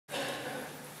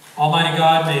Almighty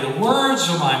God, may the words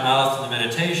of my mouth and the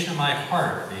meditation of my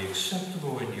heart be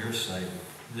acceptable in your sight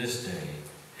this day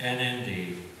and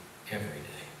indeed every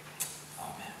day.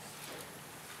 Amen.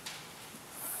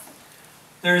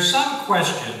 There are some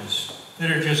questions that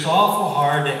are just awful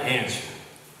hard to answer.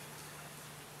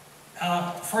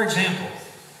 For example,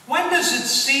 when does it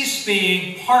cease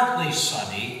being partly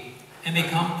sunny and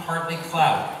become partly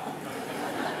cloudy?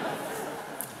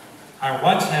 I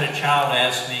once had a child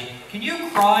ask me, "Can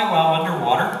you cry while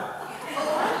underwater?"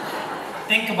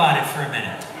 Think about it for a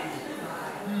minute.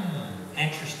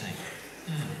 Interesting.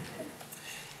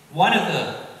 One of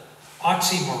the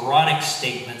oxymoronic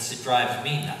statements that drives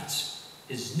me nuts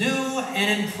is new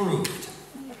and improved.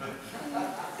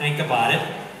 Think about it.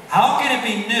 How can it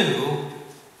be new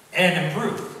and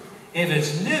improved? If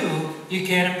it's new, you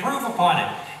can't improve upon it.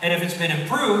 And if it's been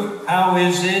improved, how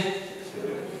is it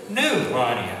new?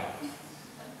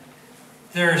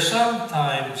 There are some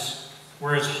times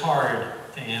where it's hard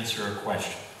to answer a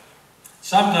question.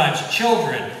 Sometimes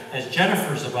children, as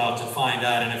Jennifer's about to find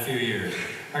out in a few years,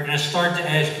 are going to start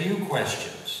to ask you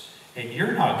questions, and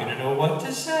you're not going to know what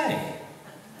to say.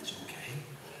 It's okay.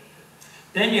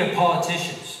 Then you have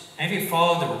politicians. Have you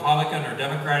followed the Republican or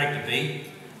Democratic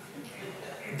debate?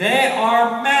 They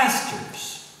are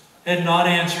masters at not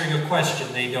answering a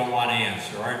question they don't want to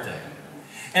answer, aren't they?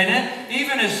 And then,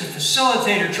 even as the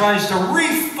facilitator tries to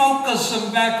refocus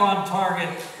them back on target,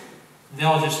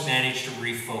 they'll just manage to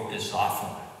refocus off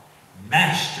of it.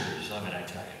 Masters of it, I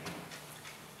tell you.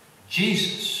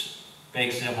 Jesus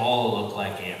makes them all look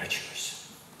like amateurs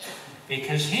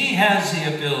because he has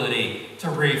the ability to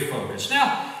refocus.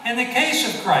 Now, in the case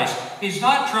of Christ, he's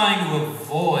not trying to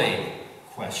avoid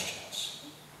questions.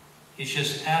 He's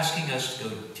just asking us to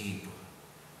go deeper,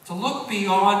 to look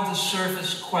beyond the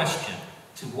surface question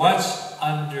to what's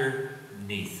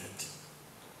underneath it.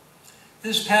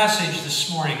 This passage this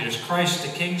morning is Christ the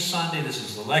King Sunday. This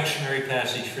is the lectionary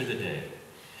passage for the day.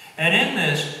 And in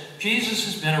this, Jesus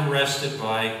has been arrested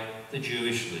by the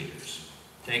Jewish leaders.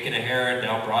 Taken to Herod,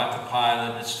 now brought to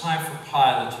Pilate. It's time for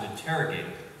Pilate to interrogate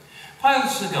him.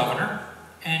 Pilate's the governor,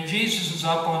 and Jesus is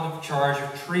up on the charge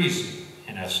of treason,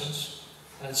 in essence.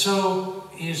 And so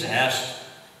he is asked,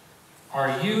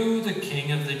 "Are you the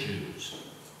King of the Jews?"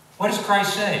 What does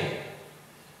Christ say?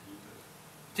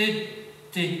 Did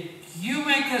you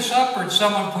make this up, or did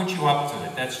someone put you up to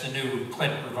it? That's the New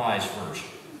Clinton Revised Version.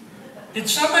 Did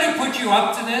somebody put you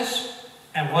up to this?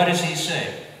 And what does he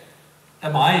say?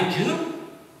 Am I a Jew?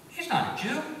 He's not a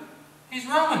Jew. He's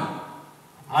Roman. Am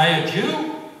I a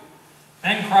Jew?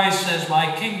 Then Christ says,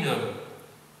 "My kingdom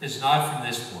is not from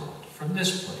this world, from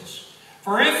this place.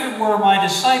 For if it were, my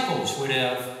disciples would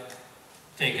have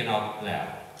taken up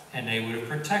that, and they would have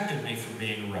protected me from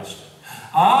being arrested."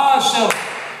 So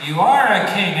you are a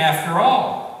king after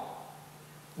all.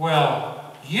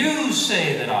 Well, you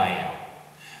say that I am.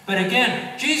 But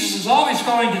again, Jesus is always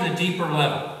going to the deeper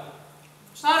level.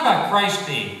 It's not about Christ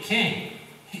being king.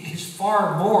 He's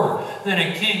far more than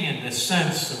a king in the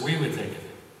sense that we would think of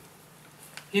it.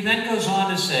 He then goes on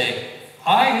to say,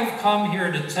 "I have come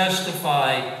here to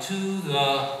testify to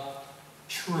the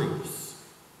truth.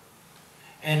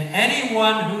 And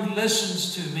anyone who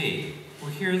listens to me will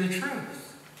hear the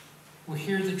truth." Will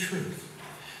hear the truth.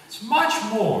 It's much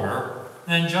more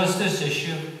than just this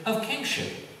issue of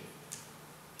kingship.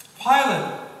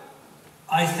 Pilate,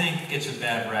 I think, gets a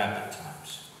bad rap at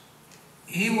times.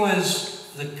 He was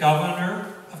the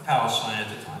governor of Palestine at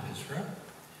the time, Israel.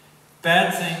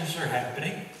 Bad things are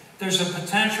happening. There's a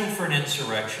potential for an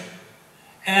insurrection.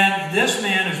 And this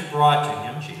man is brought to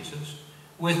him, Jesus,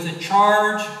 with the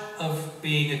charge of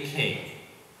being a king.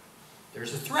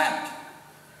 There's a threat.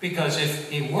 Because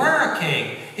if he were a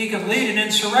king, he could lead an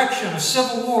insurrection, a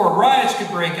civil war, riots could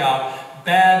break out,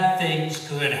 bad things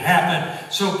could happen.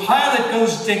 So Pilate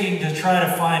goes digging to try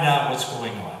to find out what's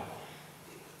going on.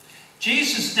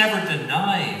 Jesus never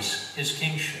denies his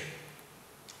kingship.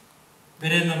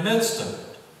 But in the midst of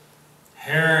it,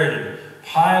 Herod and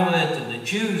Pilate and the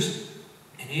Jews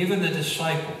and even the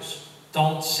disciples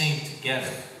don't seem to get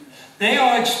it. They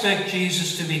all expect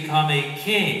Jesus to become a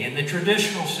king in the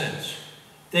traditional sense.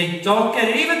 They don't get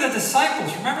it. Even the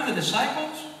disciples, remember the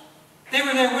disciples? They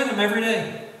were there with him every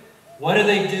day. What do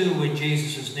they do when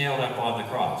Jesus is nailed up on the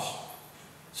cross?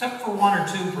 Except for one or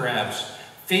two, perhaps.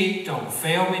 "Feet, don't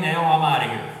fail me now, I'm out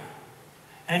of here."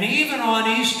 And even on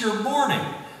Easter morning,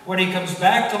 when he comes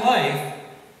back to life,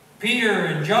 Peter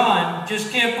and John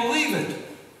just can't believe it.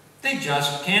 They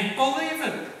just can't believe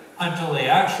it until they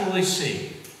actually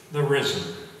see the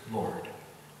risen Lord.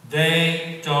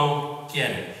 They don't get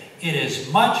it. It is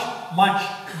much, much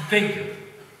bigger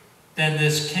than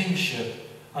this kingship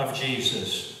of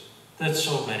Jesus that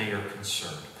so many are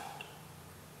concerned about.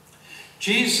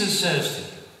 Jesus says to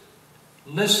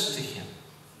you, listen to him,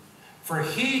 for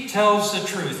he tells the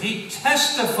truth. He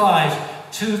testifies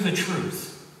to the truth.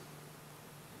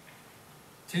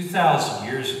 2,000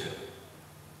 years ago,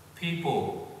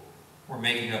 people were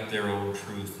making up their own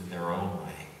truth in their own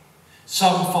way.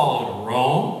 Some followed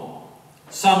Rome,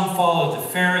 some followed the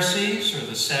Pharisees or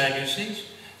the Sadducees,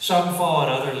 some followed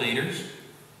other leaders.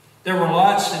 There were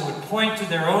lots that would point to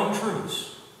their own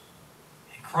truths.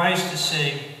 And Christ is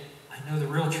saying, I know the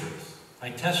real truth. I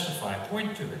testify,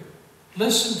 point to it.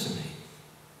 Listen to me.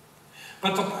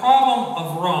 But the problem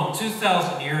of Rome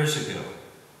 2,000 years ago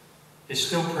is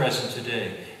still present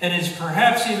today, and is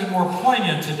perhaps even more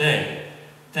poignant today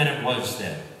than it was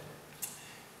then.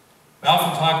 We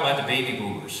often talk about the baby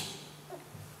boomers.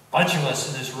 A bunch of us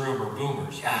in this room are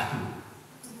boomers, yahoo.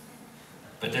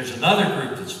 But there's another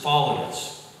group that's followed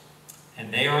us,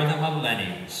 and they are the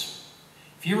millennials.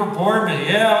 If you were born,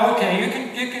 yeah, okay, you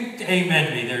can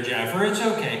amen me there, Jennifer, it's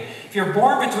okay. If you're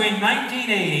born between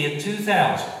 1980 and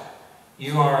 2000,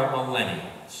 you are a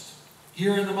millennialist.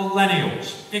 You're in the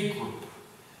millennials, big group.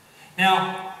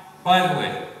 Now, by the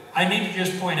way, I need to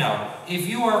just point out, if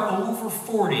you are over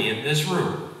 40 in this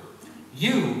room,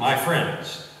 you, my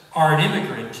friends, are an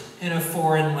immigrant in a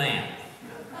foreign land.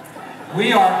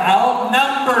 We are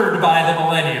outnumbered by the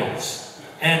millennials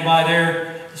and by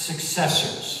their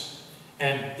successors.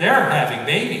 And they're having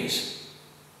babies.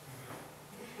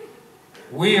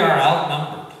 We are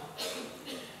outnumbered.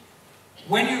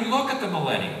 When you look at the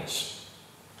millennials,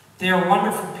 they are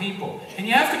wonderful people. And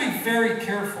you have to be very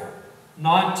careful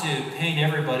not to paint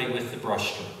everybody with the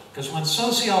brushstroke. Because when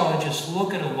sociologists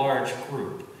look at a large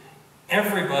group,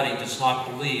 everybody does not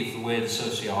believe the way the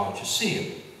sociologists see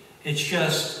it. It's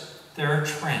just there are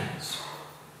trends.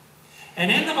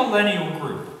 And in the millennial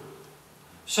group,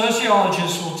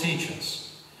 sociologists will teach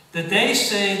us that they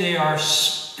say they are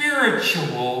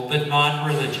spiritual but not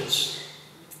religious.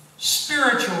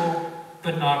 Spiritual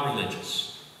but not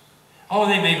religious. Oh,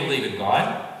 they may believe in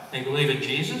God, may believe in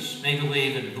Jesus, may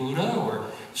believe in Buddha or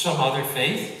some other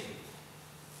faith,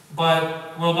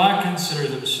 but will not consider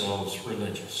themselves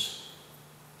religious.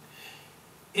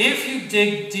 If you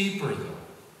dig deeper, though,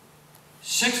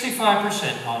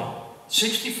 65%, not all,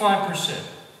 65%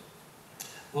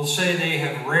 will say they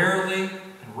have rarely,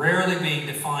 and rarely being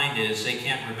defined as they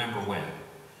can't remember when,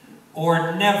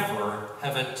 or never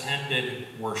have attended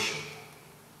worship.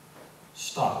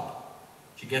 Stop.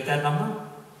 Did you get that number?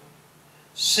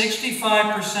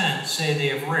 65% say they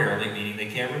have rarely, meaning they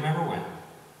can't remember when,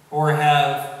 or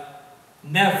have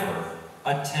never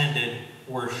attended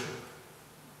worship.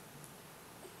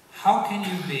 How can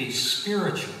you be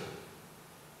spiritual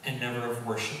and never have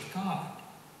worshipped God?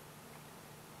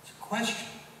 It's a question.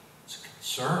 It's a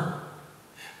concern.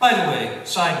 By the way,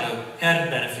 side note, added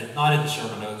benefit, not in the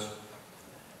sermon notes.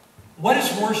 What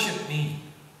does worship mean?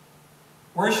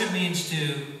 Worship means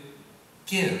to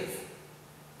give.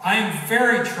 I am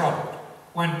very troubled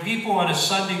when people on a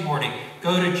Sunday morning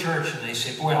go to church and they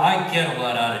say, boy, I get a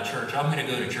lot out of church. I'm going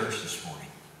to go to church this morning.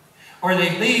 Or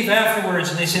they leave afterwards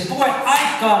and they say, boy,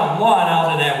 I got a lot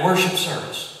out of that worship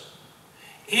service.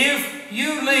 If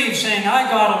you leave saying, I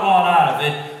got a lot out of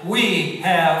it, we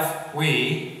have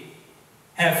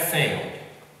failed.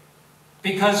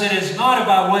 Because it is not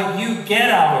about what you get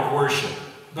out of worship,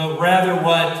 but rather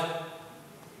what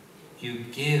you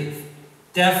give.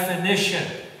 Definition.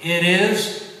 It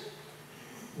is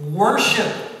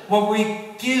worship, what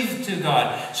we give to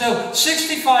God. So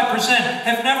 65%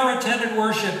 have never attended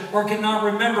worship or cannot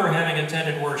remember having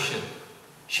attended worship.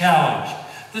 Challenge.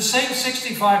 The same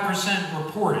 65%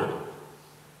 reported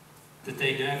that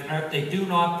they do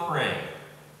not pray.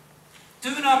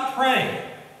 Do not pray.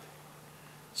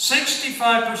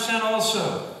 65%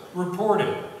 also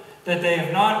reported that they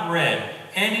have not read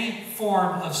any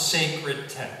form of sacred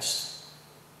text.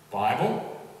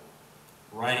 Bible,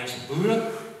 writings of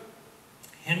Buddha,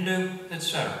 Hindu,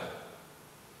 etc.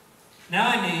 Now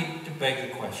I need to beg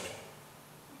the question.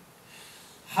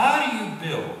 How do you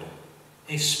build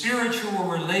a spiritual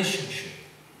relationship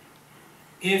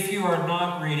if you are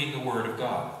not reading the Word of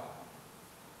God?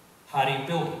 How do you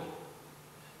build it?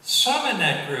 Some in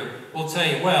that group will tell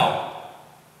you, well,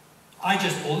 I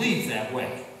just believe that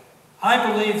way.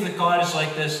 I believe that God is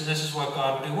like this and this is what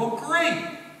God will do. Well,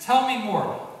 great. Tell me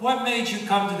more. What made you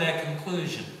come to that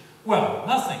conclusion? Well,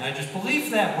 nothing. I just believe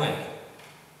that way.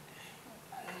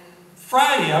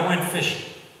 Friday, I went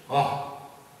fishing. Oh,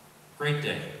 great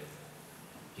day.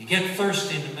 You get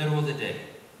thirsty in the middle of the day.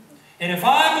 And if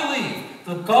I believe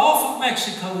the Gulf of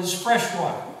Mexico is fresh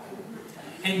water,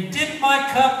 and dip my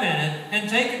cup in it and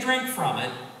take a drink from it,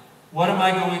 what am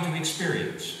I going to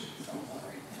experience?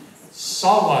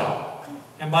 Salt water.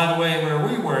 And by the way, where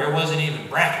we were, it wasn't even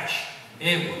brackish.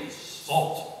 It was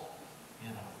salt. You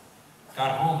know,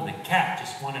 got home and the cat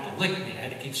just wanted to lick me. I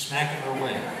had to keep smacking her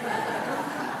away.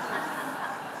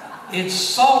 It's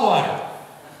salt water.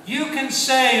 You can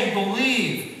say and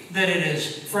believe that it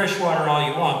is fresh water all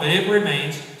you want, but it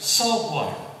remains salt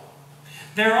water.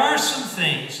 There are some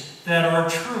things that are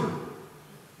true.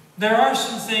 There are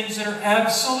some things that are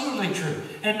absolutely true.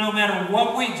 And no matter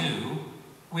what we do,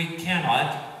 we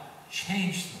cannot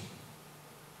change them.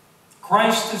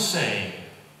 Christ is saying,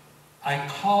 I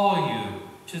call you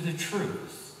to the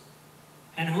truth.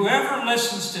 And whoever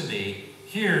listens to me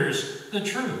hears the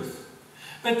truth.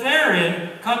 But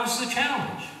therein comes the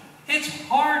challenge. It's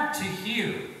hard to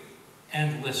hear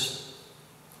and listen.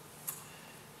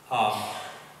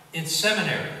 In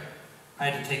seminary, I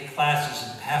had to take classes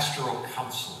in pastoral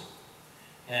counseling.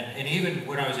 And even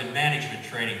when I was in management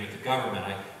training with the government,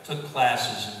 I took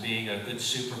classes in being a good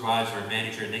supervisor and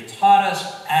manager, and they taught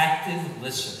us active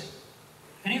listening.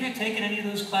 Any of you taken any of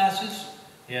those classes?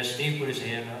 Yeah, Steve put his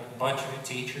hand up. A bunch of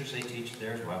teachers, they teach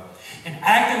there as well. And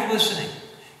active listening.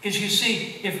 Because you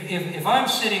see, if I'm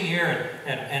sitting here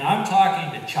and I'm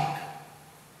talking to Chuck,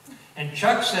 and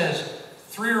Chuck says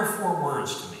 3 or 4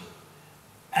 words to me,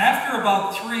 after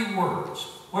about 3 words,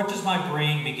 what does my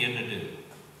brain begin to do?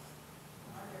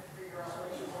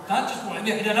 Not just,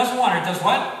 it doesn't want it, it does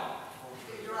what?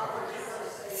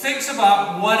 Thinks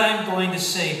about what I'm going to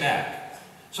say back.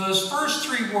 So those first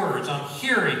 3 words, I'm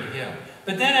hearing him.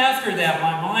 But then after that,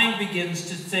 my mind begins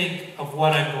to think of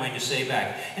what I'm going to say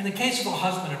back. In the case of a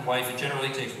husband and wife, it generally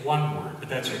takes 1 word, but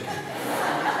that's okay.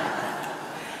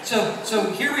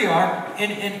 So here we are,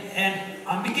 and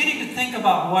I'm beginning to think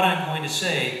about what I'm going to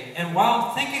say, and while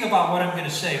I'm thinking about what I'm going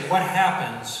to say, what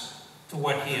happens to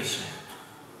what he is saying?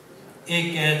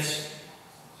 It gets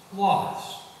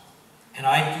lost, and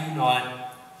I do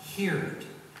not hear it.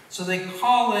 So they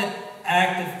call it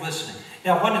active listening.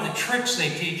 Now, one of the tricks they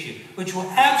teach you, which will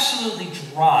absolutely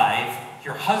drive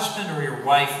your husband or your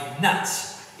wife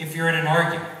nuts if you're in an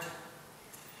argument,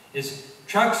 is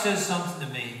Chuck says something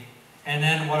to me, and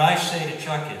then what I say to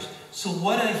Chuck is, so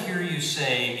what I hear you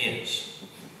saying is,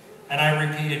 and I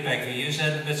repeat it back. If you use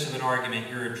that in the midst of an argument,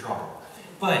 you're in trouble.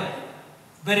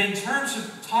 But in terms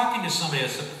of talking to somebody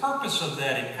else, the purpose of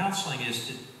that in counseling is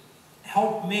to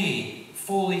help me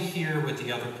fully hear what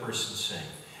the other person's saying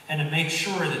and to make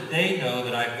sure that they know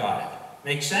that I've got it.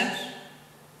 Make sense?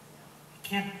 You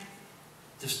can't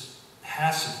just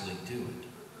passively do it.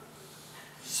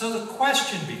 So the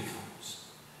question becomes,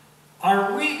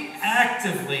 are we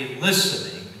actively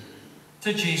listening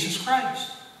to Jesus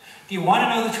Christ? Do you want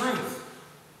to know the truth?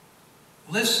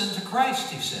 Listen to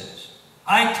Christ, he says.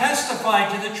 I testify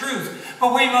to the truth,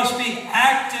 but we must be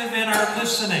active in our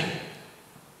listening.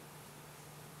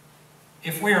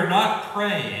 If we are not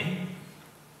praying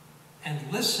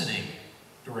and listening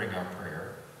during our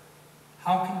prayer,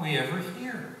 how can we ever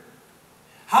hear?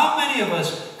 How many of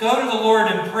us go to the Lord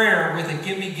in prayer with a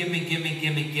gimme, gimme, gimme,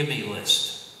 gimme, gimme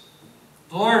list?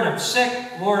 Lord, I'm sick.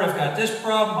 Lord, I've got this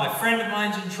problem. My friend of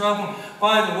mine's in trouble.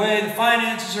 By the way, the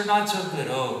finances are not so good.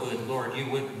 Oh, good Lord, you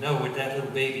wouldn't know what that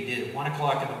little baby did at 1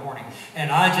 o'clock in the morning,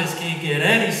 and I just can't get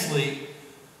any sleep.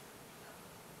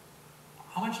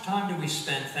 How much time do we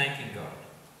spend thanking God?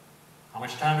 How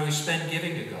much time do we spend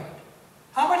giving to God?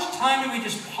 How much time do we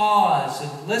just pause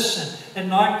and listen and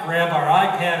not grab our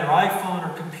iPad or iPhone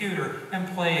or computer and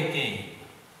play a game?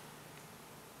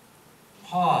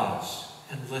 Pause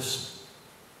and listen.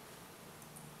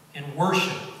 In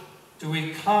worship, do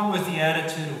we come with the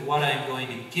attitude of what I'm going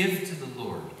to give to the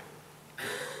Lord?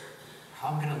 How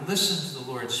I'm going to listen to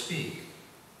the Lord speak?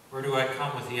 Or do I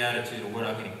come with the attitude of what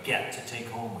I'm going to get to take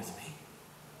home with me?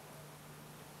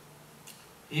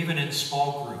 Even in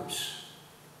small groups,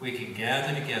 we can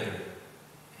gather together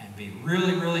and be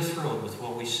really, really thrilled with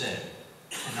what we said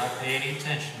and not pay any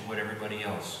attention to what everybody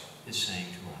else is saying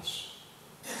to us.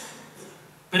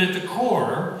 But at the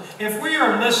core, if we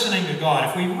are listening to God,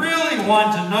 if we really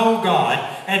want to know God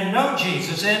and know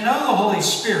Jesus and know the Holy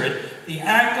Spirit, the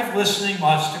act of listening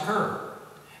must occur.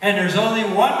 And there's only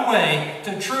one way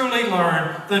to truly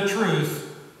learn the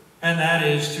truth, and that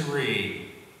is to read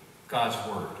God's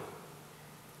Word.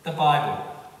 The Bible.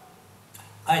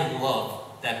 I love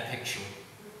that picture.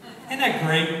 Isn't that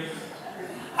great?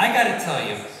 I got to tell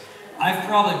you, I've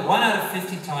probably 1 out of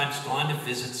 50 times gone to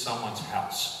visit someone's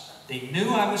house. They knew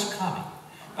I was coming,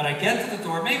 but I get to the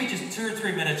door, maybe just 2 or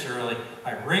 3 minutes early,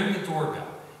 I ring the doorbell,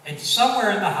 and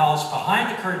somewhere in the house,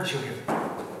 behind the curtains, you'll hear,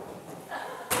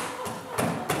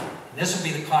 and This will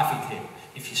be the coffee table.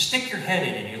 If you stick your head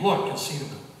in and you look, you'll see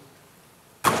them.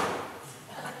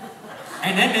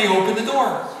 And then they open the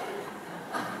door.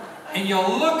 And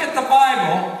you'll look at the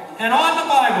Bible, and on the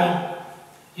Bible,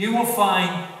 you will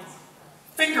find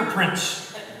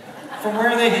fingerprints from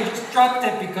where they had struck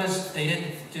it because they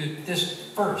didn't do this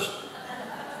first.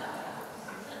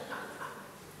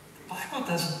 The Bible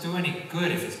doesn't do any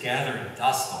good if it's gathering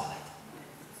dust on it.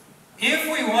 If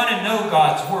we want to know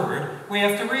God's Word, we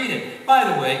have to read it.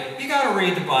 By the way, you got to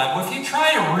read the Bible. If you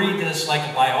try to read this like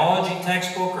a biology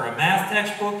textbook or a math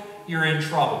textbook, you're in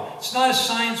trouble. It's not a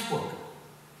science book.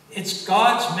 It's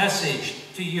God's message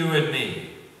to you and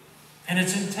me. And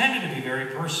it's intended to be very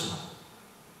personal.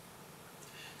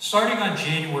 Starting on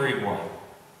January 1,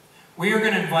 we are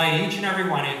going to invite each and every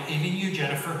one, even you,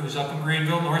 Jennifer, who's up in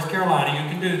Greenville, North Carolina. You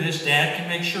can do this. Dad can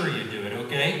make sure you do it,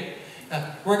 okay?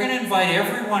 We're going to invite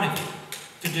every one of you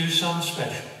to do something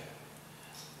special.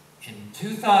 In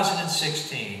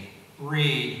 2016,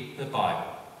 read the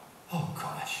Bible. Oh,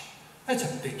 gosh, that's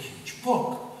a big, huge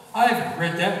book. I haven't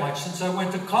read that much since I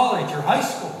went to college or high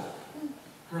school.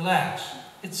 Relax.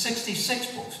 It's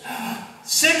 66 books.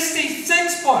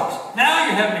 66 books! Now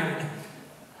you haven't even...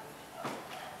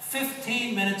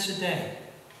 15 minutes a day.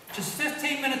 Just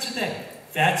 15 minutes a day.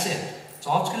 That's it. That's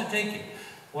all it's going to take you.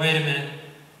 Wait a minute.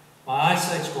 My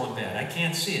eyesight's going bad. I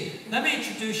can't see it. Let me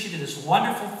introduce you to this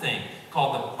wonderful thing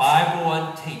called the Bible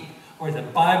on tape, or the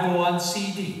Bible on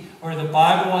CD, or the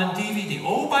Bible on DVD.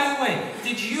 Oh, by the way,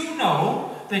 did you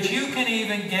know that you can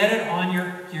even get it on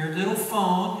your little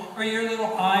phone, or your little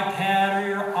iPad, or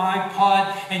your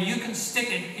iPod, and you can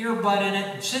stick an earbud in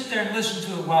it and sit there and listen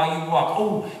to it while you walk?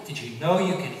 Oh, did you know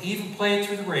you can even play it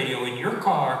through the radio in your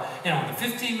car, and on the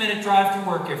 15-minute drive to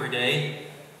work every day,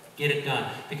 get it done.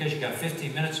 Because you got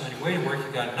 15 minutes on your way to work,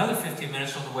 you got another 15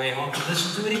 minutes on the way home to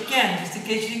listen to it again, just in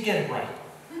case you didn't get it right.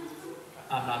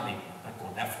 I'm not going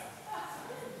that far.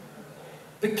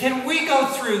 But can we go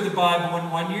through the Bible in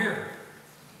 1 year?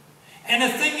 And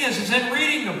the thing is in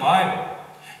reading the Bible,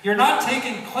 you're not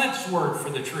taking Clint's word for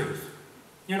the truth.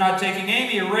 You're not taking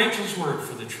Amy or Rachel's word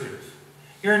for the truth.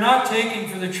 You're not taking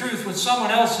for the truth what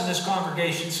someone else in this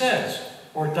congregation says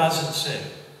or doesn't say.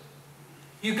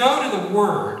 You go to the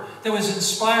Word that was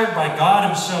inspired by God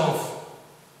Himself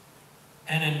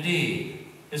and indeed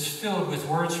is filled with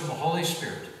words from the Holy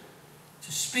Spirit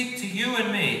to speak to you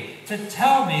and me, to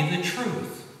tell me the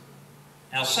truth.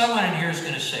 Now someone in here is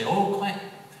going to say, oh, Clint,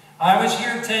 I was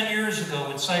here 10 years ago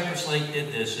when Cypress Lake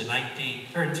did this in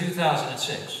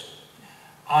 2006.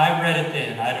 I read it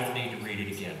then. I don't need to read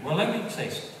it again. Well, let me say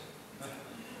something.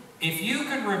 If you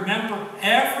can remember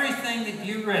everything that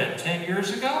you read 10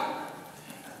 years ago,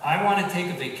 I want to take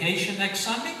a vacation next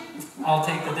Sunday. I'll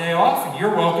take the day off, and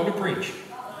you're welcome to preach.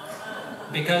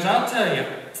 Because I'll tell you,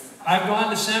 I've gone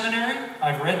to seminary.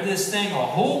 I've read this thing a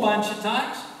whole bunch of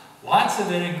times. Lots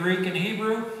of it in Greek and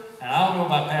Hebrew. And I don't know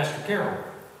about Pastor Carol,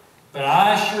 but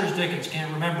I sure as dickens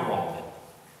can't remember all of it.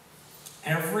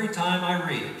 Every time I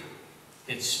read it,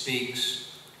 it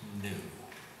speaks new.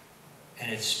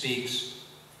 And it speaks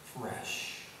fresh.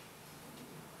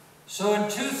 So in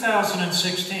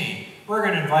 2016, we're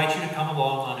going to invite you to come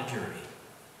along on a journey.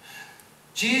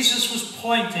 Jesus was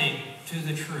pointing to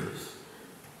the truth.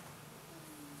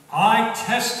 I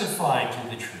testify to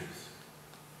the truth.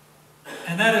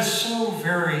 And that is so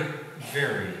very,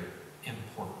 very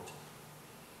important.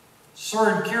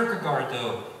 Søren Kierkegaard,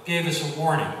 though, gave us a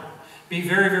warning. Be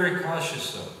very, very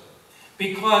cautious, though.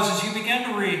 Because as you begin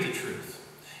to read the truth,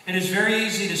 it is very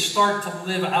easy to start to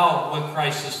live out what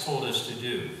Christ has told us to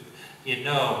do. You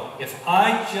know, if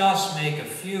I just make a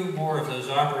few more of those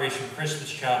Operation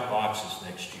Christmas Child boxes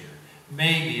next year,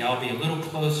 maybe I'll be a little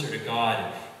closer to God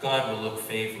and God will look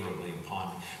favorably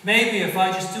upon me. Maybe if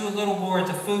I just do a little more at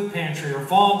the food pantry or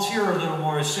volunteer a little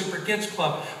more at Super Kids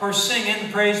Club or sing in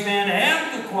the praise band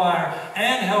and the choir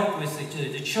and help with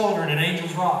the children at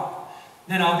Angels Rock,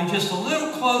 then I'll be just a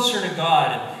little closer to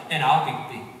God and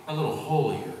I'll be a little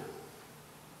holier.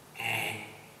 And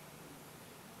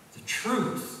the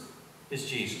truth is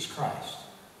Jesus Christ.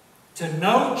 To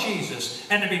know Jesus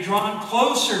and to be drawn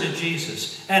closer to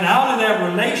Jesus and out of that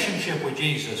relationship with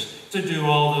Jesus to do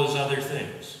all those other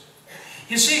things.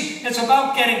 You see, it's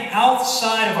about getting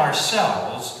outside of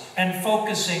ourselves and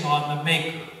focusing on the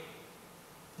Maker,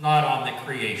 not on the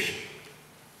creation.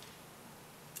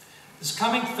 This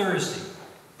coming Thursday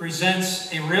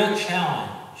presents a real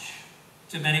challenge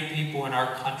to many people in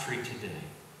our country today.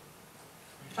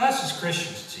 To us as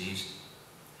Christians, it's easy.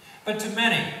 But to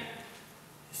many,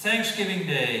 Thanksgiving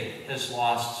Day has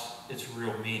lost its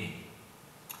real meaning.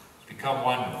 It's become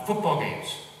one of football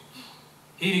games,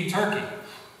 eating turkey,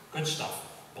 good stuff,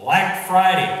 Black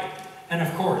Friday. And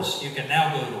of course, you can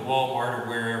now go to Walmart or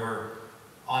wherever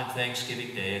on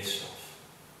Thanksgiving Day itself.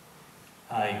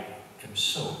 I am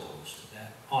so opposed to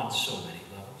that on so many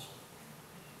levels.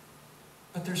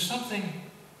 But there's something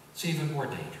that's even more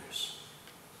dangerous.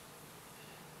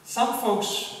 Some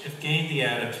folks have gained the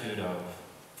attitude of,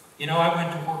 you know, I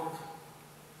went to work.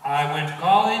 I went to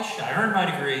college. I earned my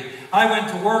degree. I went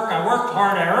to work. I worked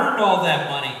hard. I earned all that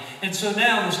money. And so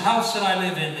now this house that I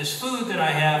live in, this food that I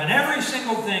have, and every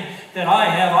single thing that I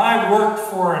have, I worked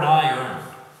for and I earned.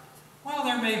 Well,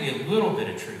 there may be a little bit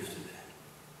of truth to that.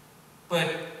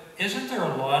 But isn't there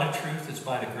a lot of truth that's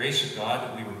by the grace of God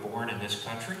that we were born in this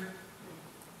country?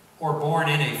 Or born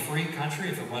in a free country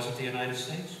if it wasn't the United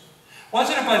States?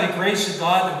 Wasn't it by the grace of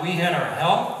God that we had our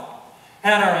health,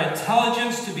 had our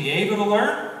intelligence to be able to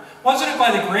learn? Wasn't it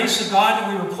by the grace of God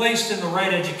that we were placed in the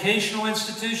right educational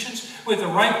institutions with the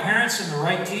right parents and the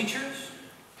right teachers?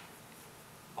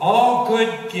 All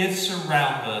good gifts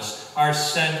around us are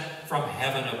sent from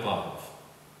heaven above.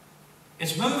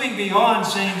 It's moving beyond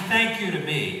saying thank you to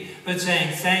me, but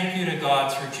saying thank you to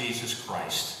God through Jesus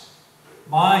Christ.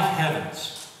 My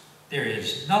heavens, there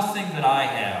is nothing that I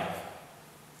have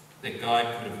that God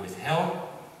could have withheld,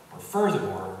 or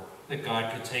furthermore, that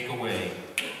God could take away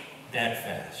that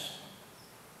fast.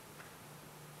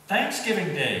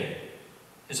 Thanksgiving Day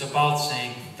is about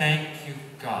saying, thank you,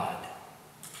 God,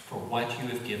 for what you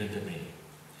have given to me.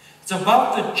 It's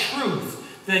about the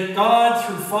truth that God,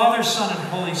 through Father, Son, and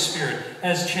Holy Spirit,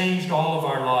 has changed all of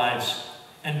our lives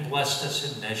and blessed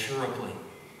us immeasurably.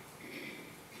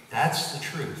 That's the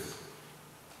truth.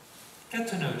 Get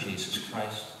to know Jesus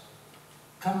Christ.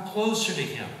 Come closer to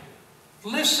Him.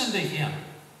 Listen to Him.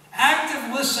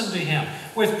 Active listen to Him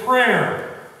with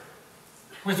prayer,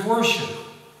 with worship,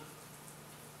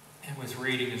 and with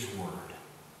reading His Word.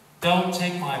 Don't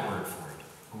take my word for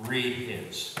it. Read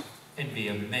His and be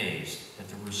amazed at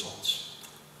the results.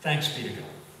 Thanks be to God.